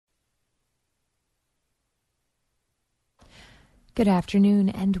Good afternoon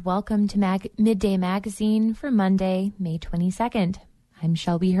and welcome to Midday Magazine for Monday, May 22nd. I'm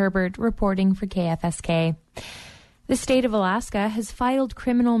Shelby Herbert reporting for KFSK. The state of Alaska has filed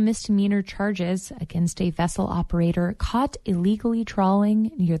criminal misdemeanor charges against a vessel operator caught illegally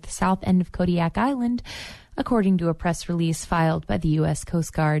trawling near the south end of Kodiak Island, according to a press release filed by the U.S.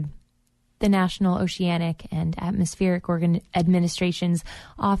 Coast Guard. The National Oceanic and Atmospheric Administration's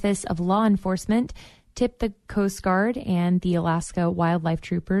Office of Law Enforcement tipped the Coast Guard and the Alaska Wildlife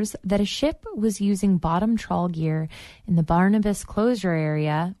Troopers that a ship was using bottom trawl gear in the Barnabas Closure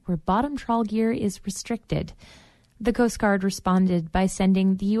area, where bottom trawl gear is restricted. The Coast Guard responded by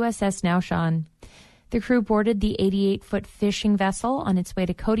sending the USS Naushan. The crew boarded the 88-foot fishing vessel on its way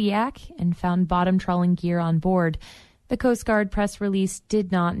to Kodiak and found bottom trawling gear on board. The Coast Guard press release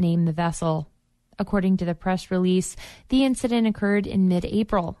did not name the vessel. According to the press release, the incident occurred in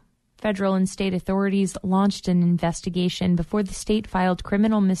mid-April. Federal and state authorities launched an investigation before the state filed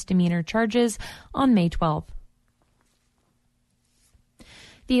criminal misdemeanor charges on May 12.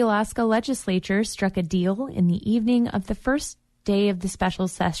 The Alaska legislature struck a deal in the evening of the first day of the special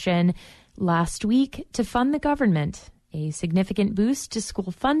session last week to fund the government, a significant boost to school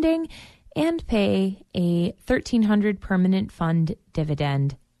funding, and pay a $1,300 permanent fund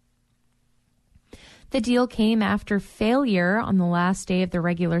dividend. The deal came after failure on the last day of the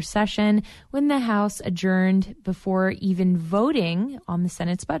regular session when the House adjourned before even voting on the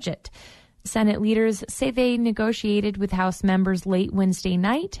Senate's budget. Senate leaders say they negotiated with House members late Wednesday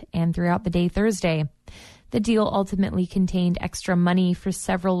night and throughout the day Thursday. The deal ultimately contained extra money for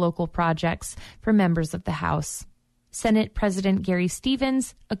several local projects for members of the House. Senate President Gary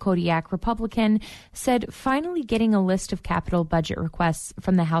Stevens, a Kodiak Republican, said finally getting a list of capital budget requests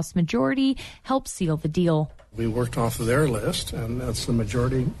from the House majority helped seal the deal. We worked off of their list, and that's the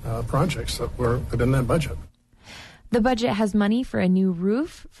majority projects that were put in that budget. The budget has money for a new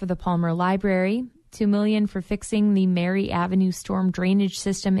roof for the Palmer Library, $2 million for fixing the Mary Avenue storm drainage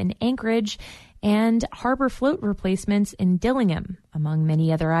system in Anchorage, and harbor float replacements in Dillingham, among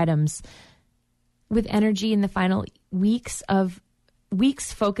many other items. With energy in the final weeks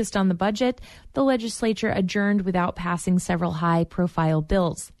focused on the budget, the legislature adjourned without passing several high-profile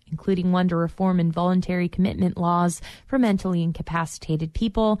bills, including one to reform involuntary commitment laws for mentally incapacitated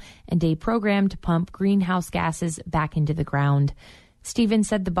people and a program to pump greenhouse gases back into the ground. Stevens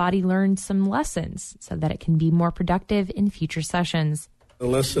said the body learned some lessons so that it can be more productive in future sessions. The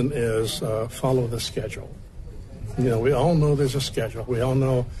lesson is follow the schedule. You know, we all know there's a schedule. We all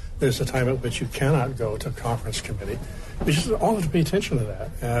know there's a time at which you cannot go to conference committee. We just all have to pay attention to that,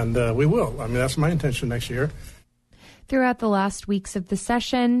 and we will. I mean, that's my intention next year. Throughout the last weeks of the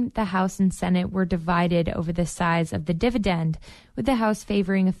session, the House and Senate were divided over the size of the dividend, with the House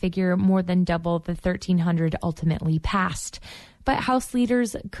favoring a figure more than double the $1,300 ultimately passed. But House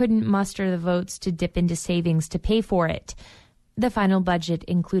leaders couldn't muster the votes to dip into savings to pay for it. The final budget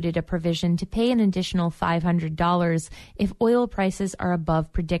included a provision to pay an additional $500 if oil prices are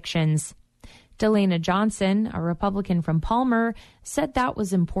above predictions. Delana Johnson, a Republican from Palmer, said that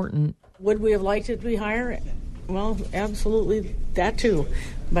was important. Would we have liked it to be higher? Well, absolutely, that too.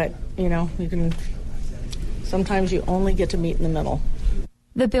 But, sometimes you only get to meet in the middle.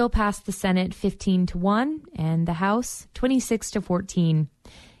 The bill passed the Senate 15-1 and the House 26-14.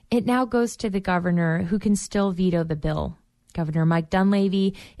 It now goes to the governor, who can still veto the bill. Governor Mike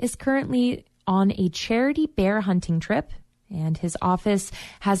Dunleavy is currently on a charity bear hunting trip, and his office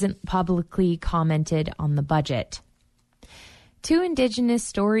hasn't publicly commented on the budget. 2 Indigenous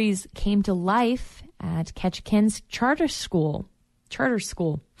stories came to life at Ketchikan Charter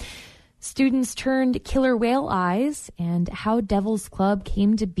School. Students turned killer whale eyes and how Devil's Club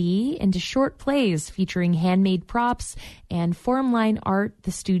came to be into short plays featuring handmade props and form line art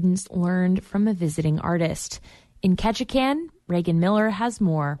the students learned from a visiting artist. In Ketchikan, Reagan Miller has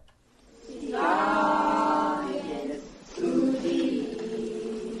more.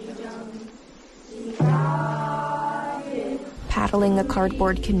 Paddling a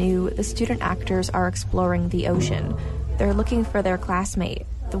cardboard canoe, the student actors are exploring the ocean. They're looking for their classmate,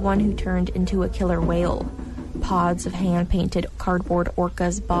 the one who turned into a killer whale. Pods of hand-painted cardboard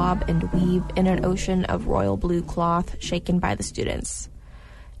orcas bob and weave in an ocean of royal blue cloth shaken by the students.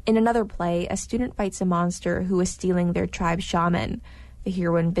 In another play, a student fights a monster who is stealing their tribe's shaman. The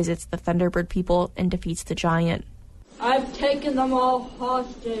heroine visits the Thunderbird people and defeats the giant. I've taken them all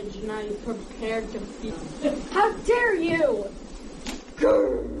hostage and I'm prepared to feed them. How dare you!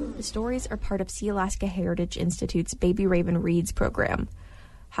 Grrr. The stories are part of Sealaska Heritage Institute's Baby Raven Reads program.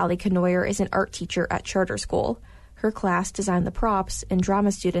 Holly Canoyer is an art teacher at Charter School. Her class designed the props, and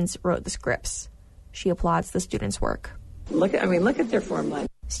drama students wrote the scripts. She applauds the students' work. Look at their form line.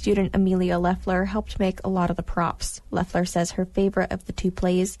 Student Amelia Leffler helped make a lot of the props. Leffler says her favorite of the two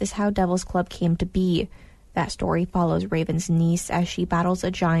plays is how Devil's Club came to be. That story follows Raven's niece as she battles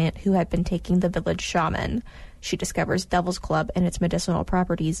a giant who had been taking the village shaman. She discovers Devil's Club and its medicinal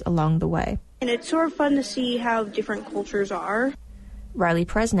properties along the way. And it's sort of fun to see how different cultures are. Riley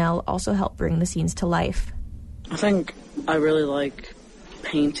Presnell also helped bring the scenes to life. I think I really like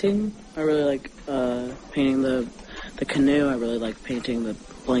painting. I really like painting the canoe. I really like painting the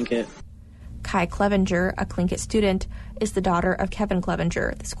blanket. Kai Clevenger, a Tlingit student, is the daughter of Kevin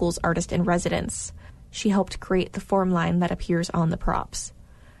Clevenger, the school's artist in residence. She helped create the form line that appears on the props.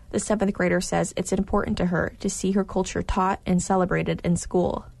 The 7th grader says it's important to her to see her culture taught and celebrated in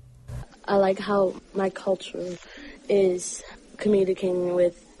school. I like how my culture is communicating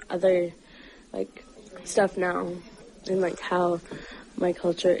with other stuff now, and how my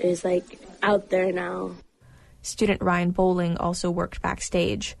culture is out there now. Student Ryan Bowling also worked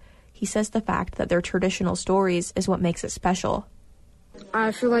backstage. He says the fact that they're traditional stories is what makes it special.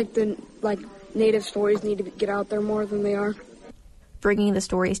 I feel like the native stories need to get out there more than they are. Bringing the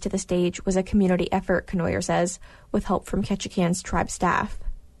stories to the stage was a community effort, Knoyer says, with help from Ketchikan's tribe staff.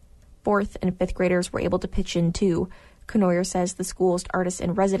 4th and 5th graders were able to pitch in too. Knoyer says the school's artists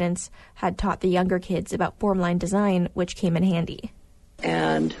in residence had taught the younger kids about formline design, which came in handy.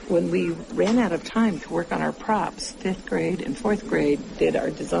 And when we ran out of time to work on our props, 5th grade and 4th grade did our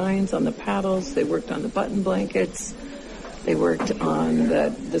designs on the paddles. They worked on the button blankets. They worked on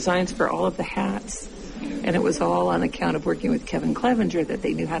the designs for all of the hats. And it was all on account of working with Kevin Clevenger that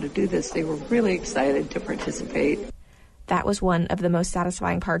they knew how to do this. They were really excited to participate. That was one of the most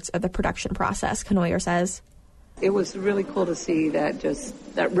satisfying parts of the production process, Knoyer says. It was really cool to see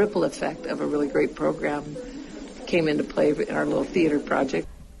that ripple effect of a really great program came into play in our little theater project.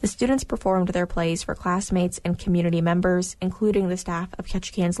 The students performed their plays for classmates and community members, including the staff of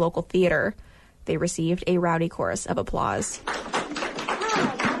Ketchikan's local theater. They received a rowdy chorus of applause.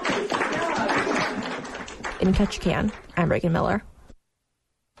 In Ketchikan, I'm Reagan Miller.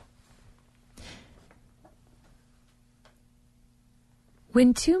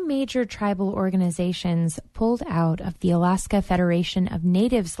 When two major tribal organizations pulled out of the Alaska Federation of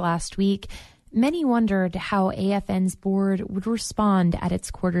Natives last week, many wondered how AFN's board would respond at its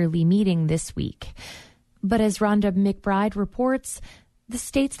quarterly meeting this week. But as Rhonda McBride reports, the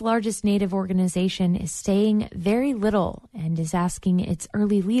state's largest Native organization is saying very little and is asking its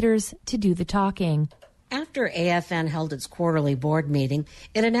early leaders to do the talking. After AFN held its quarterly board meeting,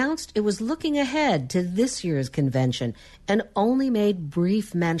 it announced it was looking ahead to this year's convention and only made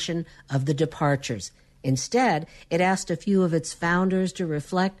brief mention of the departures. Instead, it asked a few of its founders to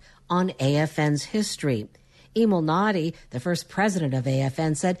reflect on AFN's history. Emil Noddy, the first president of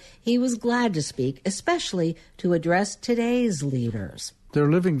AFN, said he was glad to speak, especially to address today's leaders.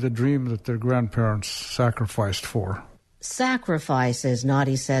 They're living the dream that their grandparents sacrificed for. Sacrifices,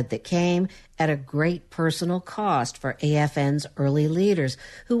 Noddy said, that came at a great personal cost for AFN's early leaders,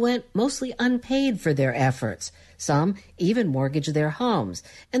 who went mostly unpaid for their efforts. Some even mortgaged their homes.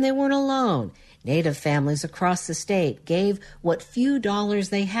 And they weren't alone. Native families across the state gave what few dollars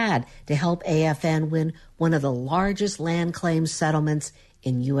they had to help AFN win one of the largest land claim settlements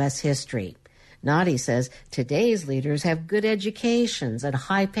in U.S. history. Noddy says today's leaders have good educations and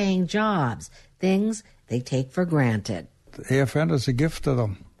high-paying jobs, things they take for granted. The AFN is a gift to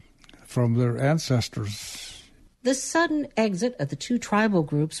them from their ancestors. The sudden exit of the two tribal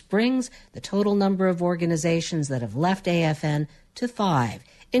groups brings the total number of organizations that have left AFN to 5,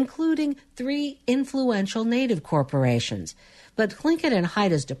 including 3 influential Native corporations. But Tlingit and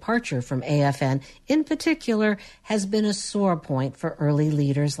Haida's departure from AFN, in particular, has been a sore point for early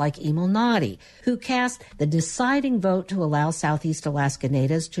leaders like Emil Noddy, who cast the deciding vote to allow Southeast Alaska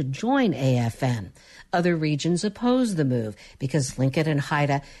Natives to join AFN. Other regions opposed the move because Tlingit and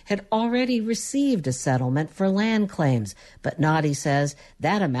Haida had already received a settlement for land claims. But Noddy says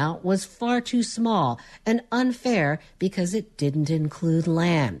that amount was far too small and unfair because it didn't include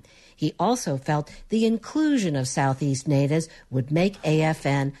land. He also felt the inclusion of Southeast Natives would make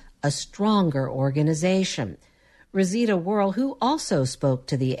AFN a stronger organization. Rosita Worrell, who also spoke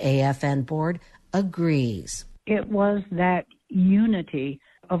to the AFN board, agrees. It was that unity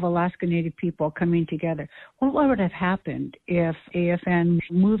of Alaska Native people coming together. What would have happened if AFN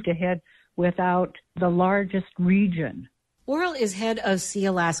moved ahead without the largest region? Worrell is head of Sea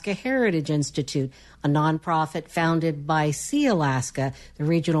Alaska Heritage Institute, a nonprofit founded by Sea Alaska, the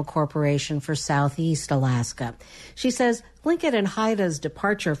regional corporation for Southeast Alaska. She says Tlingit and Haida's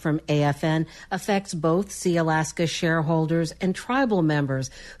departure from AFN affects both Sea Alaska shareholders and tribal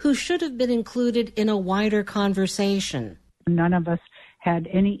members who should have been included in a wider conversation. None of us had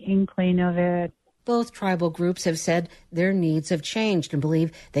any inkling of it. Both tribal groups have said their needs have changed and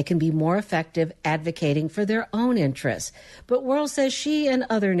believe they can be more effective advocating for their own interests. But Worrell says she and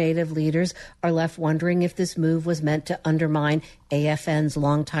other Native leaders are left wondering if this move was meant to undermine AFN's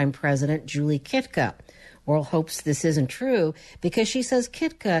longtime president, Julie Kitka. Worrell hopes this isn't true because she says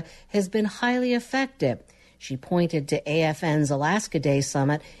Kitka has been highly effective. She pointed to AFN's Alaska Day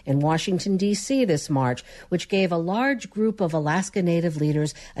Summit in Washington, D.C. this March, which gave a large group of Alaska Native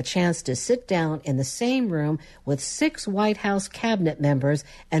leaders a chance to sit down in the same room with 6 White House cabinet members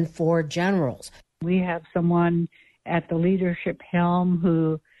and 4 generals. We have someone at the leadership helm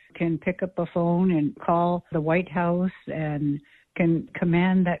who can pick up a phone and call the White House and can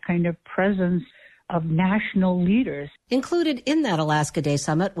command that kind of presence of national leaders. Included in that Alaska Day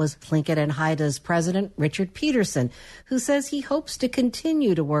Summit was Tlingit and Haida's president, Richard Peterson, who says he hopes to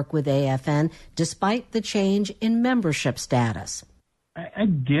continue to work with AFN despite the change in membership status. I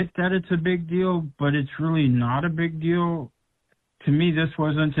get that it's a big deal, but it's really not a big deal. To me, this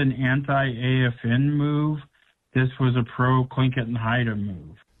wasn't an anti-AFN move. This was a pro-Tlingit and Haida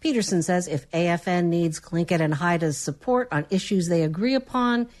move. Peterson says if AFN needs Tlingit and Haida's support on issues they agree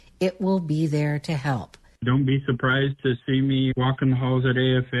upon, it will be there to help. Don't be surprised to see me walking the halls at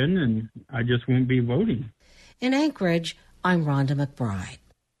AFN, and I just won't be voting. In Anchorage, I'm Rhonda McBride.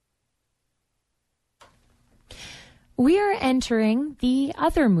 We are entering the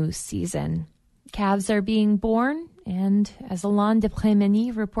other moose season. Calves are being born, and as Alain de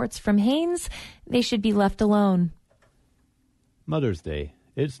Prémeny reports from Haines, they should be left alone. Mother's Day.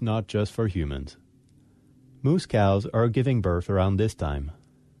 It's not just for humans. Moose cows are giving birth around this time,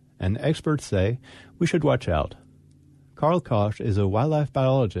 and experts say we should watch out. Carl Koch is a wildlife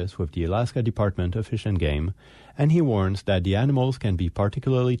biologist with the Alaska Department of Fish and Game, and he warns that the animals can be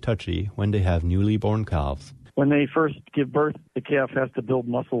particularly touchy when they have newly born calves. When they first give birth, the calf has to build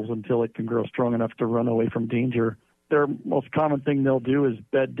muscles until it can grow strong enough to run away from danger. Their most common thing they'll do is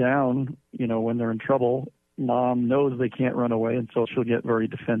bed down, when they're in trouble. Mom knows they can't run away, and so she'll get very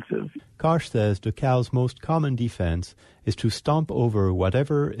defensive. Koch says the cow's most common defense is to stomp over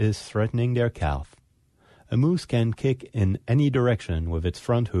whatever is threatening their calf. A moose can kick in any direction with its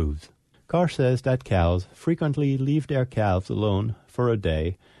front hooves. Koch says that cows frequently leave their calves alone for a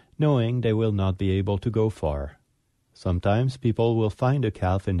day, knowing they will not be able to go far. Sometimes people will find a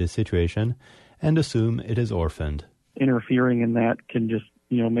calf in this situation and assume it is orphaned. Interfering in that can just,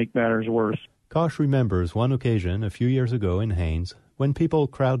 make matters worse. Koch remembers one occasion a few years ago in Haines when people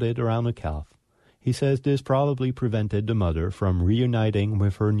crowded around a calf. He says this probably prevented the mother from reuniting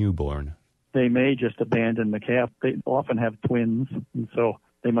with her newborn. They may just abandon the calf. They often have twins, and so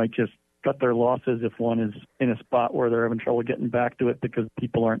they might just cut their losses if one is in a spot where they're having trouble getting back to it because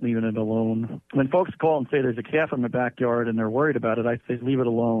people aren't leaving it alone. When folks call and say there's a calf in the backyard and they're worried about it, I say leave it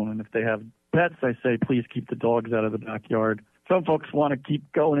alone. And if they have pets, I say please keep the dogs out of the backyard. Some folks want to keep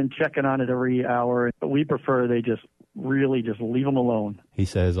going and checking on it every hour, but we prefer they just leave them alone. He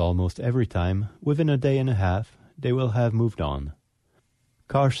says almost every time, within a day and a half, they will have moved on.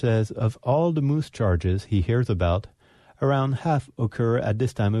 Koch says of all the moose charges he hears about, around half occur at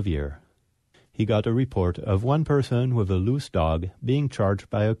this time of year. He got a report of one person with a loose dog being charged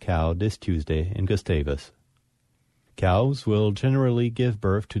by a cow this Tuesday in Gustavus. Cows will generally give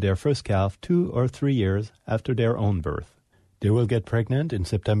birth to their first calf 2 or 3 years after their own birth. They will get pregnant in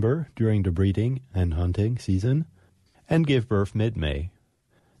September during the breeding and hunting season and give birth mid-May.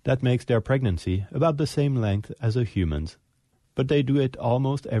 That makes their pregnancy about the same length as a human's, but they do it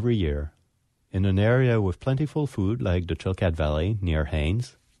almost every year. In an area with plentiful food like the Chilkat Valley near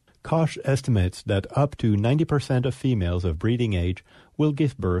Haines, Koch estimates that up to 90% of females of breeding age will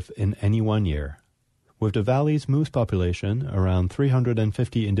give birth in any 1 year. With the valley's moose population around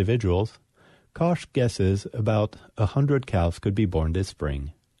 350 individuals, Koch guesses about 100 calves could be born this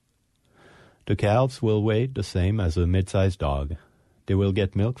spring. The calves will weigh the same as a mid-sized dog. They will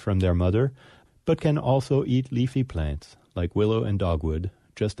get milk from their mother, but can also eat leafy plants like willow and dogwood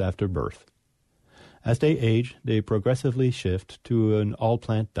just after birth. As they age, they progressively shift to an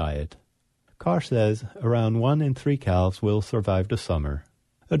all-plant diet. Koch says around 1 in 3 calves will survive the summer.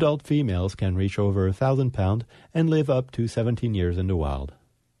 Adult females can reach over 1,000 pounds and live up to 17 years in the wild.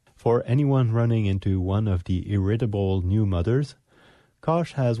 For anyone running into one of the irritable new mothers,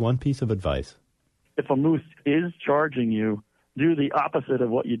 Koch has one piece of advice. If a moose is charging you, do the opposite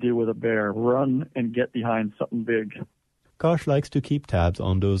of what you do with a bear. Run and get behind something big. Koch likes to keep tabs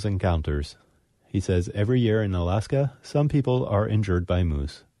on those encounters. He says every year in Alaska, some people are injured by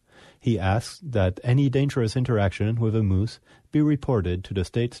moose. He asks that any dangerous interaction with a moose be reported to the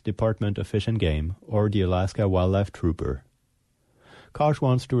state's Department of Fish and Game or the Alaska Wildlife Trooper. Karsh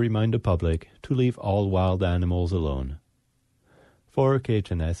wants to remind the public to leave all wild animals alone. For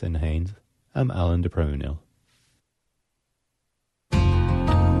KHNS in Haines, I'm Alan DePrunil.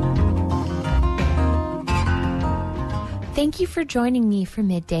 Thank you for joining me for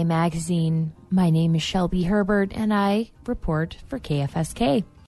Midday Magazine. My name is Shelby Herbert, and I report for KFSK.